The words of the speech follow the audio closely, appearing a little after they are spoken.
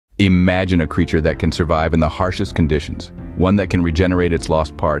Imagine a creature that can survive in the harshest conditions, one that can regenerate its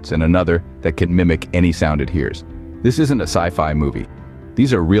lost parts, and another that can mimic any sound it hears. This isn't a sci-fi movie.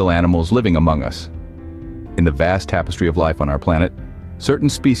 These are real animals living among us. In the vast tapestry of life on our planet, certain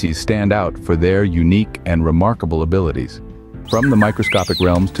species stand out for their unique and remarkable abilities. From the microscopic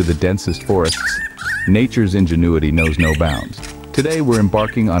realms to the densest forests, nature's ingenuity knows no bounds. Today we're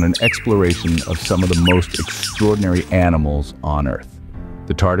embarking on an exploration of some of the most extraordinary animals on Earth.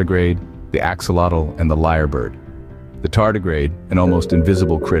 The tardigrade, the axolotl, and the lyrebird. The tardigrade, an almost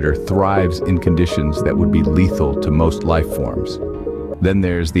invisible critter, thrives in conditions that would be lethal to most life forms. Then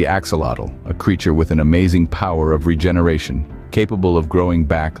there's the axolotl, a creature with an amazing power of regeneration, capable of growing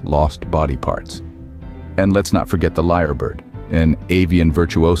back lost body parts. And let's not forget the lyrebird, an avian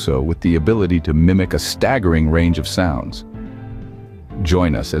virtuoso with the ability to mimic a staggering range of sounds.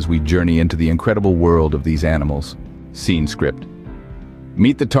 Join us as we journey into the incredible world of these animals. Scene script.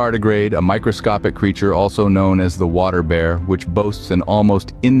 Meet the tardigrade, a microscopic creature also known as the water bear, which boasts an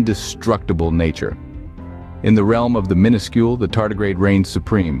almost indestructible nature. In the realm of the minuscule, the tardigrade reigns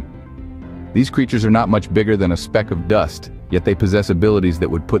supreme. These creatures are not much bigger than a speck of dust, yet they possess abilities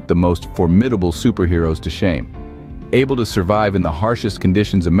that would put the most formidable superheroes to shame. Able to survive in the harshest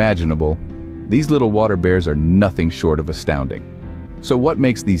conditions imaginable, these little water bears are nothing short of astounding. So what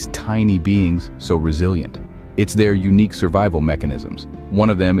makes these tiny beings so resilient? It's their unique survival mechanisms. One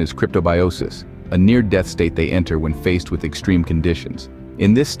of them is cryptobiosis, a near-death state they enter when faced with extreme conditions.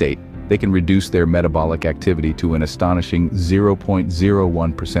 In this state, they can reduce their metabolic activity to an astonishing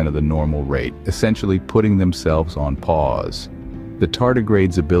 0.01% of the normal rate, essentially putting themselves on pause. The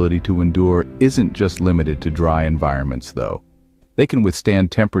tardigrade's ability to endure isn't just limited to dry environments, though. They can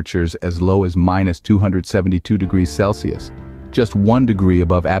withstand temperatures as low as -272 degrees Celsius, just 1 degree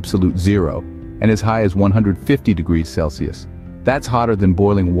above absolute zero, and as high as 150 degrees Celsius. That's hotter than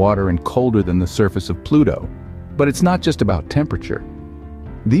boiling water and colder than the surface of Pluto. But it's not just about temperature.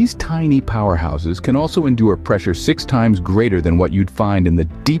 These tiny powerhouses can also endure pressure 6 times greater than what you'd find in the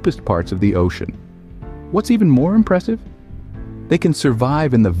deepest parts of the ocean. What's even more impressive? They can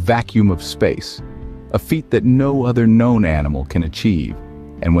survive in the vacuum of space, a feat that no other known animal can achieve.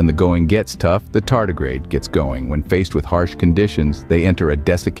 And when the going gets tough, the tardigrade gets going. When faced with harsh conditions, they enter a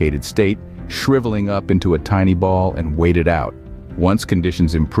desiccated state, shriveling up into a tiny ball and wait it out. Once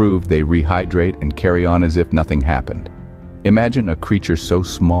conditions improve, they rehydrate and carry on as if nothing happened. Imagine a creature so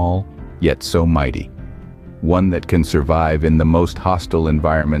small, yet so mighty. One that can survive in the most hostile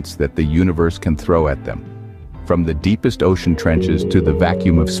environments that the universe can throw at them. From the deepest ocean trenches to the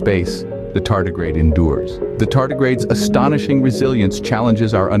vacuum of space, the tardigrade endures. The tardigrade's astonishing resilience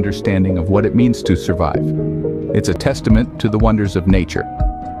challenges our understanding of what it means to survive. It's a testament to the wonders of nature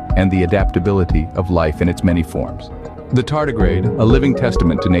and the adaptability of life in its many forms. The tardigrade, a living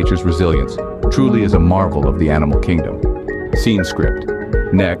testament to nature's resilience, truly is a marvel of the animal kingdom. Scene script.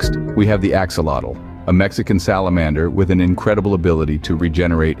 Next, we have the axolotl, a Mexican salamander with an incredible ability to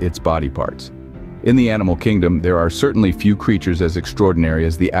regenerate its body parts. In the animal kingdom, there are certainly few creatures as extraordinary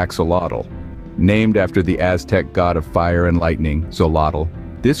as the axolotl. Named after the Aztec god of fire and lightning, Xolotl,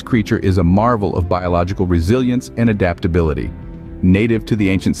 this creature is a marvel of biological resilience and adaptability. Native to the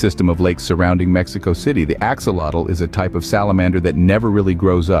ancient system of lakes surrounding Mexico City, the axolotl is a type of salamander that never really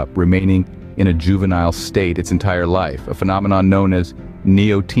grows up, remaining in a juvenile state its entire life, a phenomenon known as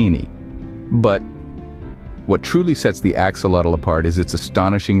neoteny. But what truly sets the axolotl apart is its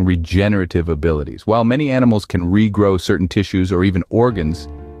astonishing regenerative abilities. While many animals can regrow certain tissues or even organs,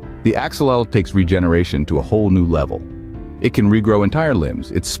 the axolotl takes regeneration to a whole new level. It can regrow entire limbs,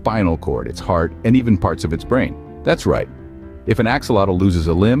 its spinal cord, its heart, and even parts of its brain. That's right. If an axolotl loses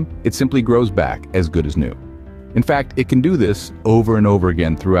a limb, it simply grows back as good as new. In fact, it can do this over and over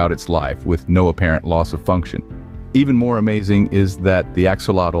again throughout its life with no apparent loss of function. Even more amazing is that the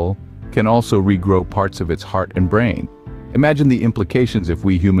axolotl can also regrow parts of its heart and brain. Imagine the implications if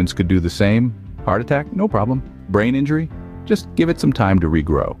we humans could do the same. Heart attack? No problem. Brain injury? Just give it some time to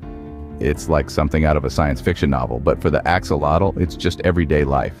regrow. It's like something out of a science fiction novel, but for the axolotl, it's just everyday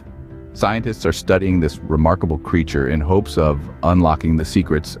life. Scientists are studying this remarkable creature in hopes of unlocking the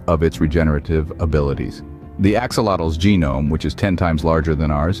secrets of its regenerative abilities. The axolotl's genome, which is 10 times larger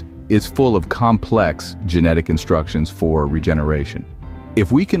than ours, is full of complex genetic instructions for regeneration.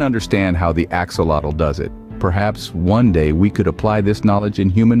 If we can understand how the axolotl does it, perhaps one day we could apply this knowledge in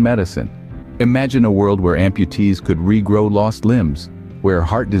human medicine. Imagine a world where amputees could regrow lost limbs, where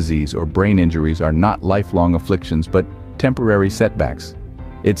heart disease or brain injuries are not lifelong afflictions but temporary setbacks.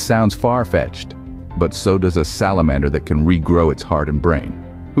 It sounds far-fetched, but so does a salamander that can regrow its heart and brain.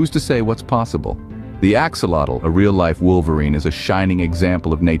 Who's to say what's possible? The axolotl, a real-life wolverine, is a shining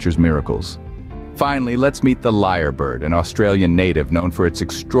example of nature's miracles. Finally, let's meet the lyrebird, an Australian native known for its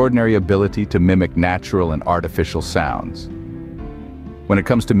extraordinary ability to mimic natural and artificial sounds. When it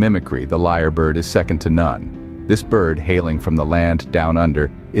comes to mimicry, the lyrebird is second to none. This bird, hailing from the land down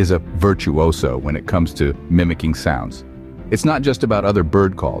under, is a virtuoso when it comes to mimicking sounds. It's not just about other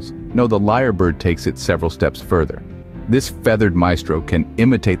bird calls. No, the lyrebird takes it several steps further. This feathered maestro can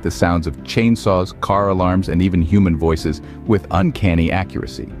imitate the sounds of chainsaws, car alarms, and even human voices with uncanny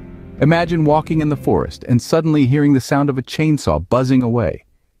accuracy. Imagine walking in the forest and suddenly hearing the sound of a chainsaw buzzing away.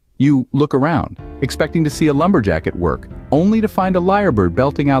 You look around, expecting to see a lumberjack at work, only to find a lyrebird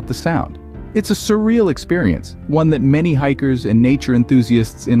belting out the sound. It's a surreal experience, one that many hikers and nature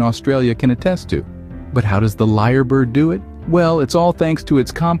enthusiasts in Australia can attest to. But how does the lyrebird do it? Well, it's all thanks to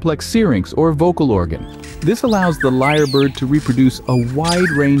its complex syrinx or vocal organ. This allows the lyrebird to reproduce a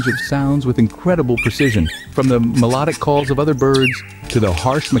wide range of sounds with incredible precision, from the melodic calls of other birds to the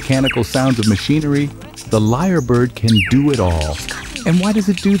harsh mechanical sounds of machinery. The lyrebird can do it all. And why does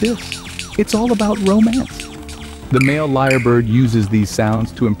it do this? It's all about romance. The male lyrebird uses these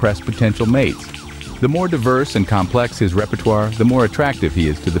sounds to impress potential mates. The more diverse and complex his repertoire, the more attractive he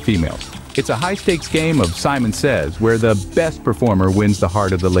is to the females. It's a high-stakes game of Simon Says, where the best performer wins the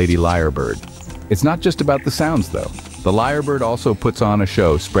heart of the lady lyrebird. It's not just about the sounds, though. The lyrebird also puts on a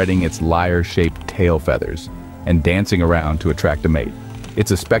show, spreading its lyre-shaped tail feathers and dancing around to attract a mate.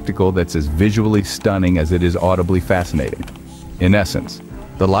 It's a spectacle that's as visually stunning as it is audibly fascinating. In essence,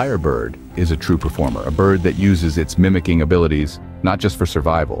 the lyrebird is a true performer, a bird that uses its mimicking abilities not just for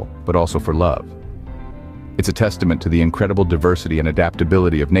survival, but also for love. It's a testament to the incredible diversity and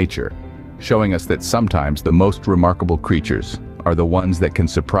adaptability of nature, showing us that sometimes the most remarkable creatures are the ones that can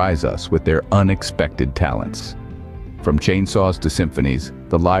surprise us with their unexpected talents. From chainsaws to symphonies,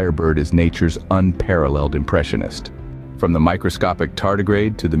 the lyrebird is nature's unparalleled impressionist. From the microscopic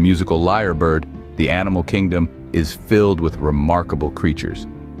tardigrade to the musical lyrebird, the animal kingdom is filled with remarkable creatures.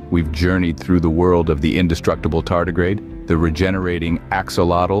 We've journeyed through the world of the indestructible tardigrade, the regenerating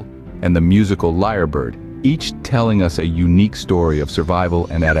axolotl, and the musical lyrebird, each telling us a unique story of survival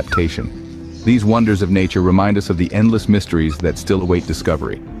and adaptation. These wonders of nature remind us of the endless mysteries that still await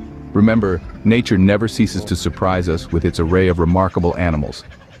discovery. Remember, nature never ceases to surprise us with its array of remarkable animals.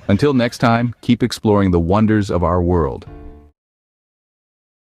 Until next time, keep exploring the wonders of our world.